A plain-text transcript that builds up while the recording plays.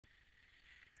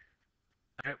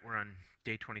All right, we're on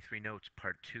day 23 notes,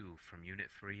 part 2 from unit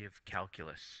 3 of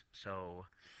calculus. So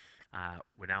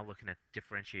we're now looking at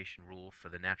differentiation rule for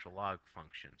the natural log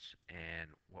functions.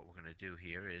 And what we're going to do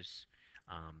here is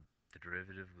the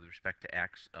derivative with respect to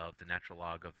x of the natural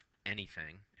log of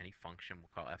anything, any function we'll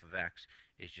call f of x,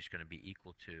 is just going to be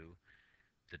equal to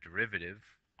the derivative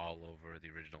all over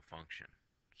the original function.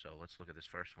 So let's look at this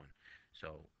first one.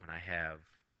 So when I have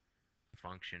the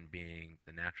function being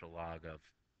the natural log of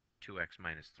 2x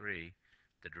minus 3,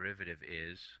 the derivative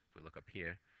is, if we look up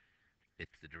here,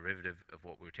 it's the derivative of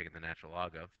what we were taking the natural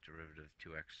log of. Derivative of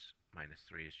 2x minus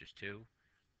 3 is just 2,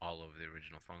 all over the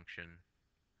original function,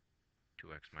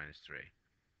 2x minus 3.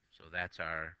 So that's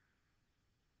our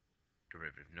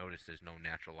derivative. Notice there's no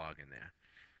natural log in there.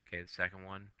 Okay, the second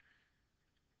one,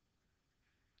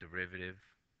 derivative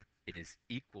is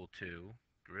equal to,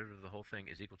 derivative of the whole thing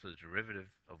is equal to the derivative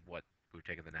of what we were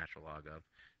taking the natural log of.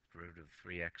 Derivative of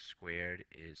 3x squared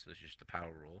is, so this is just the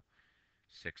power rule,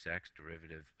 6x.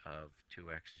 Derivative of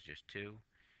 2x is just 2.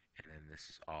 And then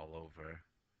this is all over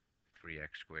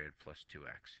 3x squared plus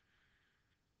 2x.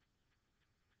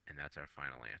 And that's our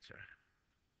final answer.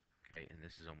 Okay, and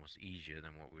this is almost easier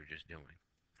than what we were just doing.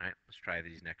 All right, let's try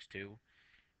these next two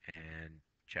and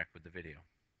check with the video.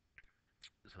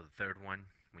 So the third one,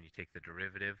 when you take the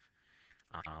derivative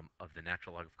of the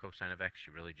natural log of cosine of x,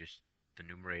 you really just, the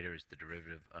numerator is the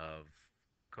derivative of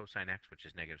cosine x, which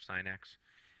is negative sine x,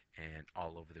 and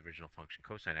all over the original function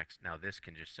cosine x. Now this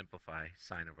can just simplify.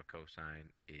 Sine over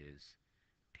cosine is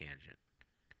tangent.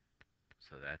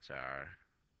 So that's our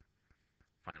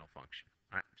final function.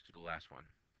 All right, let's do the last one.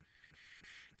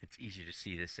 It's easy to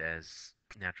see this as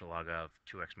natural log of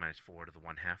 2x minus 4 to the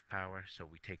 1/2 power. So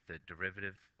we take the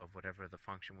derivative of whatever the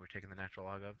function we're taking the natural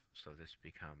log of. So this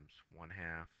becomes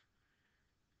 1/2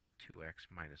 2x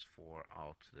minus 4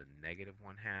 all to the negative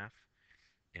 1/2.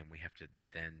 And we have to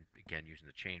then, again, using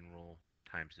the chain rule,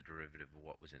 times the derivative of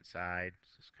what was inside.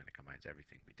 So this kind of combines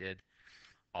everything we did,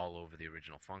 all over the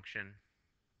original function.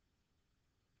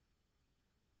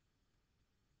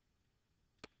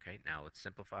 Okay, now let's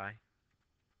simplify.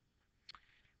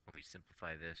 When we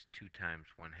simplify this, 2 times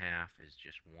 1/2 is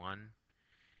just 1.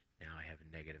 Now I have a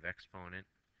negative exponent.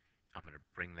 I'm going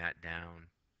to bring that down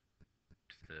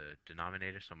to the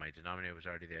denominator. So my denominator was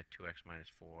already there, 2x minus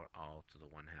 4 all to the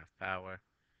 1/2 power.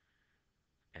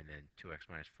 And then 2x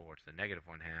minus 4 to the negative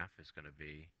 1/2 is going to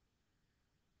be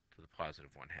to the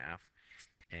positive 1/2.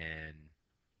 And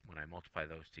when I multiply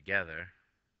those together,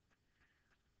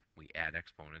 we add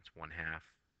exponents. 1/2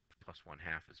 plus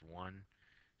 1/2 is 1.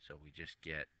 So we just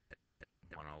get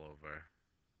 1 all over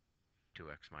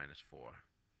 2x minus 4.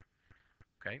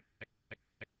 Okay?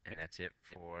 And that's it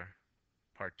for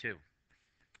part 2.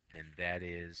 And that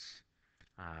is,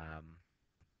 um,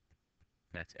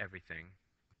 that's everything.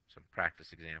 Some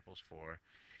practice examples for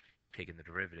taking the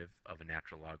derivative of a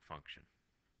natural log function.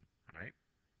 All right?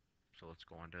 So let's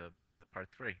go on to part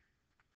 3.